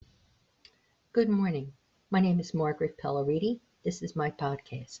Good morning. My name is Margaret Pelleriti. This is my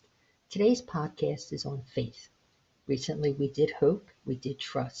podcast. Today's podcast is on faith. Recently we did hope, we did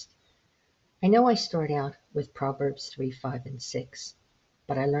trust. I know I start out with Proverbs 3, 5, and 6,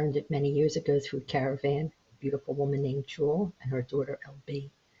 but I learned it many years ago through Caravan, a beautiful woman named Jewel, and her daughter LB.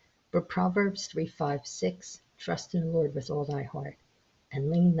 But Proverbs 3, 5, 6, trust in the Lord with all thy heart,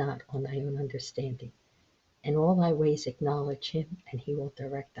 and lean not on thy own understanding. In all thy ways acknowledge him, and he will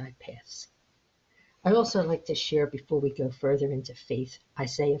direct thy paths. I also like to share before we go further into faith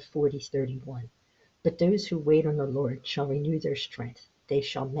Isaiah 40:31. But those who wait on the Lord shall renew their strength. They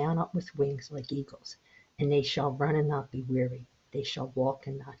shall mount up with wings like eagles, and they shall run and not be weary. They shall walk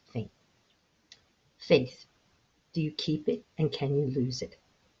and not faint. Faith. Do you keep it and can you lose it?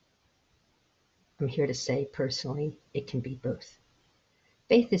 I'm here to say personally, it can be both.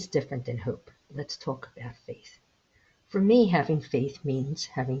 Faith is different than hope. Let's talk about faith. For me, having faith means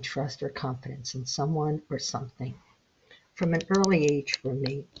having trust or confidence in someone or something. From an early age for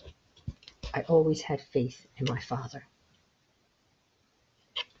me, I always had faith in my father.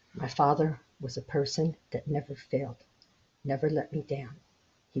 My father was a person that never failed, never let me down.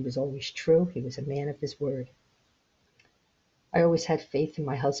 He was always true. He was a man of his word. I always had faith in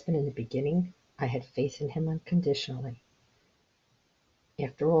my husband in the beginning. I had faith in him unconditionally.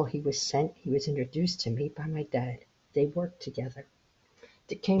 After all, he was introduced to me by my dad. They worked together.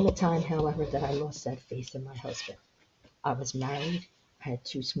 There came a time, however, that I lost that faith in my husband. I was married. I had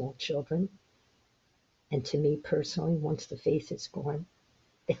two small children. And to me personally, once the faith is gone,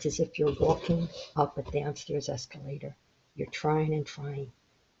 it's as if you're walking up a downstairs escalator. You're trying and trying,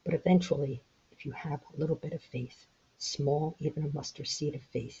 but eventually, if you have a little bit of faith, small, even a mustard seed of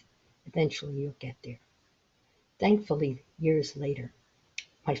faith, eventually you'll get there. Thankfully, years later,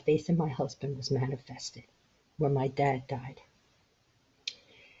 my faith in my husband was manifested when my dad died.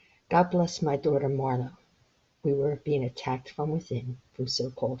 God bless my daughter Marla. We were being attacked from within, from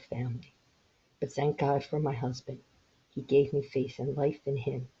so-called family. But thank God for my husband. He gave me faith and life in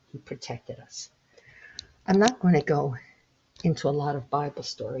him. He protected us. I'm not going to go into a lot of Bible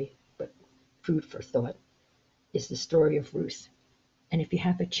story, but food for thought is the story of Ruth. And if you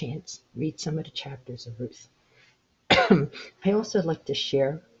have a chance, read some of the chapters of Ruth. I also like to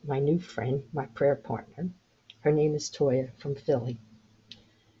share my new friend, my prayer partner. Her name is Toya from Philly.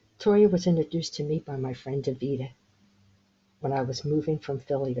 Toya was introduced to me by my friend Davida when I was moving from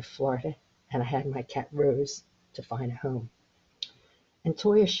Philly to Florida, and I had my cat Rose to find a home. And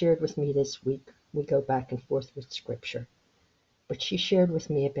Toya shared with me this week, we go back and forth with scripture, but she shared with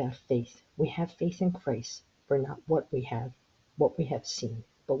me about faith. We have faith in Christ for not what we have seen,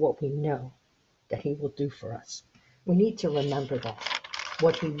 but what we know that he will do for us. We need to remember that,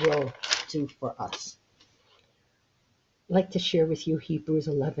 what he will do for us. I'd like to share with you Hebrews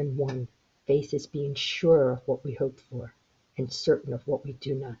 11:1. Faith is being sure of what we hope for and certain of what we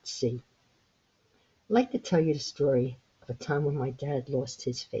do not see. I'd like to tell you the story of a time when my dad lost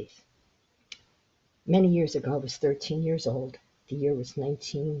his faith. Many years ago, I was 13 years old. The year was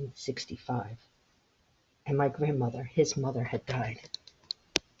 1965. And my grandmother, his mother, had died.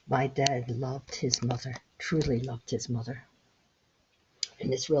 My dad loved his mother, truly loved his mother.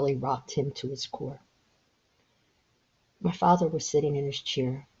 And this really rocked him to his core. My father was sitting in his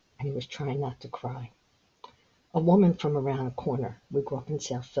chair, and he was trying not to cry. A woman from around the corner, we grew up in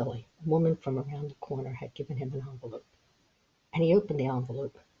South Philly, a woman from around the corner had given him an envelope. And he opened the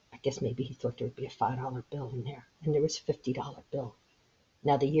envelope. I guess maybe he thought there would be a $5 bill in there, and there was a $50 bill.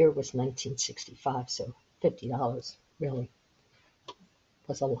 Now the year was 1965, so $50 really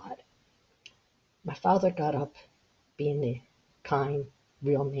was a lot. My father got up, being the kind,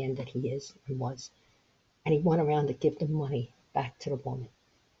 real man that he is and was, and he went around to give the money back to the woman.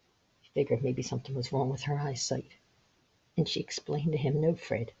 He figured maybe something was wrong with her eyesight. And she explained to him, no,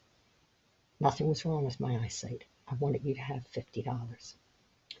 Fred, nothing was wrong with my eyesight. I wanted you to have $50.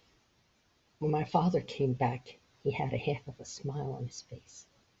 When my father came back, he had a half of a smile on his face.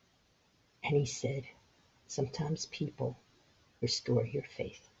 And he said, sometimes people restore your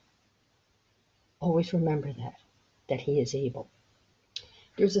faith. Always remember that he is able.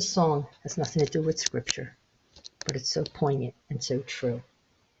 There's a song, has nothing to do with scripture, but it's so poignant and so true.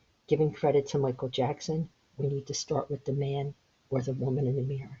 Giving credit to Michael Jackson, we need to start with the man or the woman in the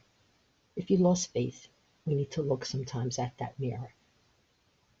mirror. If you lost faith, we need to look sometimes at that mirror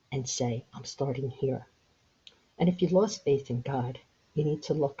and say, I'm starting here. And if you lost faith in God, you need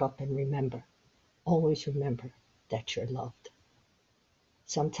to look up and remember, always remember that you're loved.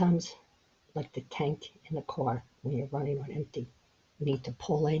 Sometimes, like the tank in the car when you're running on empty, you need to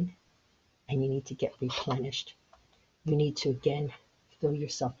pull in and you need to get replenished. You need to again fill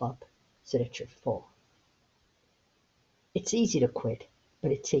yourself up so that you're full. It's easy to quit,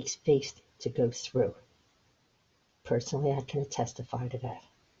 but it takes faith to go through. Personally, I can testify to that.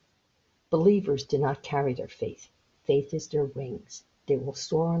 Believers do not carry their faith. Faith is their wings. They will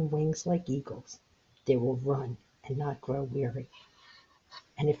soar on wings like eagles. They will run and not grow weary.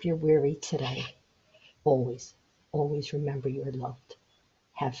 And if you're weary today, always, always remember you're loved.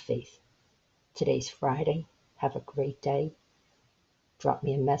 Have faith. Today's Friday. Have a great day. Drop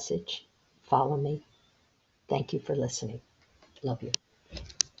me a message. Follow me. Thank you for listening. Love you.